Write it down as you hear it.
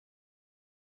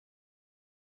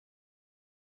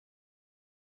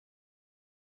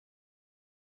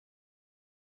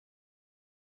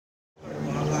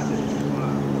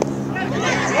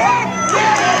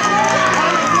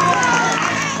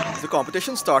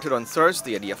competition started on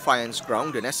Thursday at the Affiance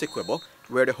ground in Essequibo,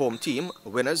 where the home team,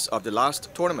 winners of the last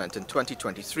tournament in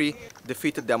 2023,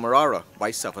 defeated Demerara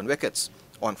by 7 wickets.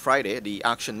 On Friday, the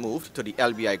action moved to the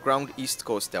LBI ground East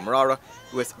Coast Demerara,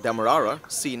 with Demerara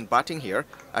seen batting here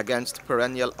against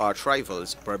perennial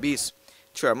arch-rivals Berbice.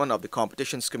 Chairman of the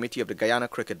Competitions Committee of the Guyana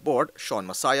Cricket Board, Sean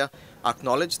Messiah,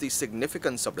 acknowledged the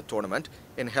significance of the tournament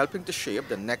in helping to shape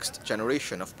the next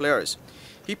generation of players.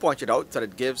 He pointed out that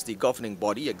it gives the governing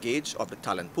body a gauge of the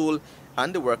talent pool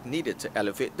and the work needed to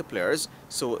elevate the players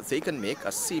so they can make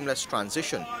a seamless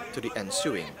transition to the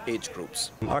ensuing age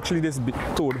groups. Actually, this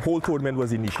whole tournament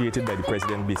was initiated by the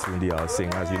President Biswin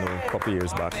Singh, as you know, a couple of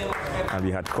years back, and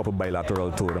we had a couple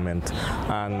bilateral tournaments.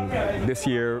 And this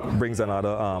year brings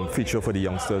another feature for the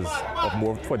youngsters, of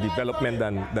more for development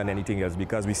than anything else,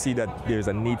 because we see that there's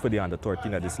a need for the under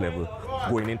 13 at this level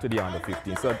going into the under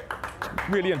 15. So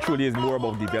really and truly is more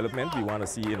about development. We want to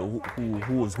see,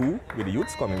 who is who with the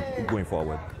youths going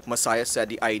forward. Messiah said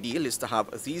the ideal is to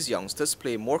have these youngsters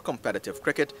play more competitive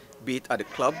cricket, be it at the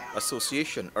club,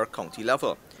 association or county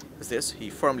level. This, he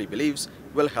firmly believes,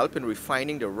 will help in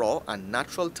refining the raw and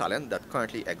natural talent that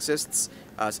currently exists,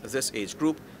 as this age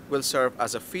group will serve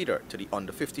as a feeder to the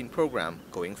under-15 program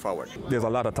going forward. There's a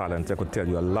lot of talent, I could tell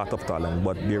you, a lot of talent,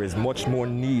 but there is much more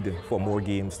need for more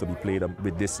games to be played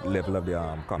with this level of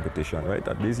the competition, right?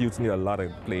 That these youths need a lot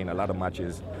of playing, a lot of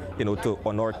matches,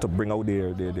 to bring out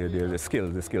their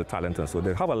skill, talent, and so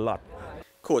they have a lot.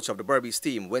 Coach of the Berbice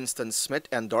team, Winston Smith,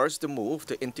 endorsed the move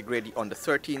to integrate the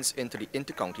under-13s into the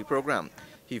inter-county program.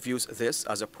 He views this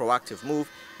as a proactive move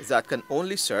that can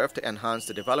only serve to enhance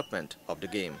the development of the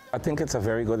game. I think it's a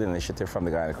very good initiative from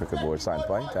the Guyana Cricket Board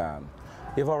standpoint.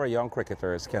 If our young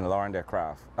cricketers can learn their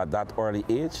craft at that early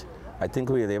age, I think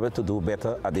we'll be able to do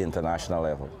better at the international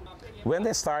level. When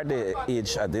they start the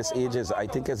age, at this age, I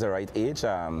think it's the right age.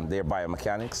 Their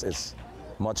biomechanics is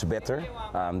much better.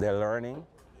 They're learning.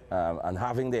 And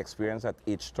having the experience at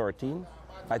age 13,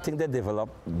 I think they develop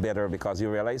better, because you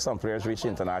realize some players reach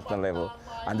international level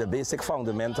and the basic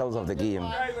fundamentals of the game,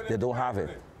 they don't have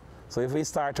it. So if we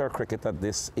start our cricket at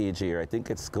this age here, I think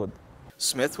it's good.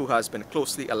 Smith, who has been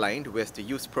closely aligned with the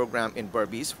youth program in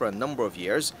Berbice for a number of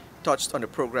years, touched on the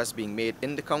progress being made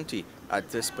in the county at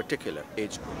this particular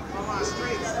age group.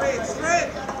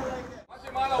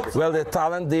 Well, the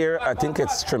talent there, I think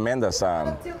it's tremendous.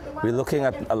 We're looking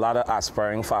at a lot of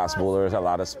aspiring fast bowlers, a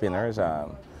lot of spinners.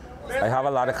 I have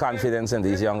a lot of confidence in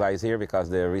these young guys here because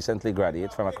they recently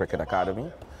graduated from a cricket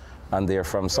academy, and they're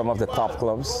from some of the top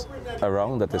clubs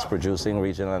around that is producing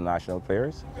regional and national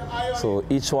players. So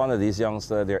each one of these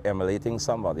youngsters, they're emulating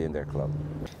somebody in their club.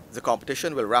 The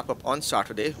competition will wrap up on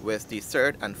Saturday with the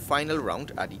third and final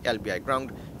round at the LBI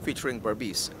ground featuring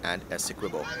Berbice and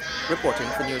Essequibo. Reporting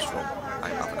for Newsroom,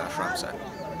 I'm Avenash Ramzan.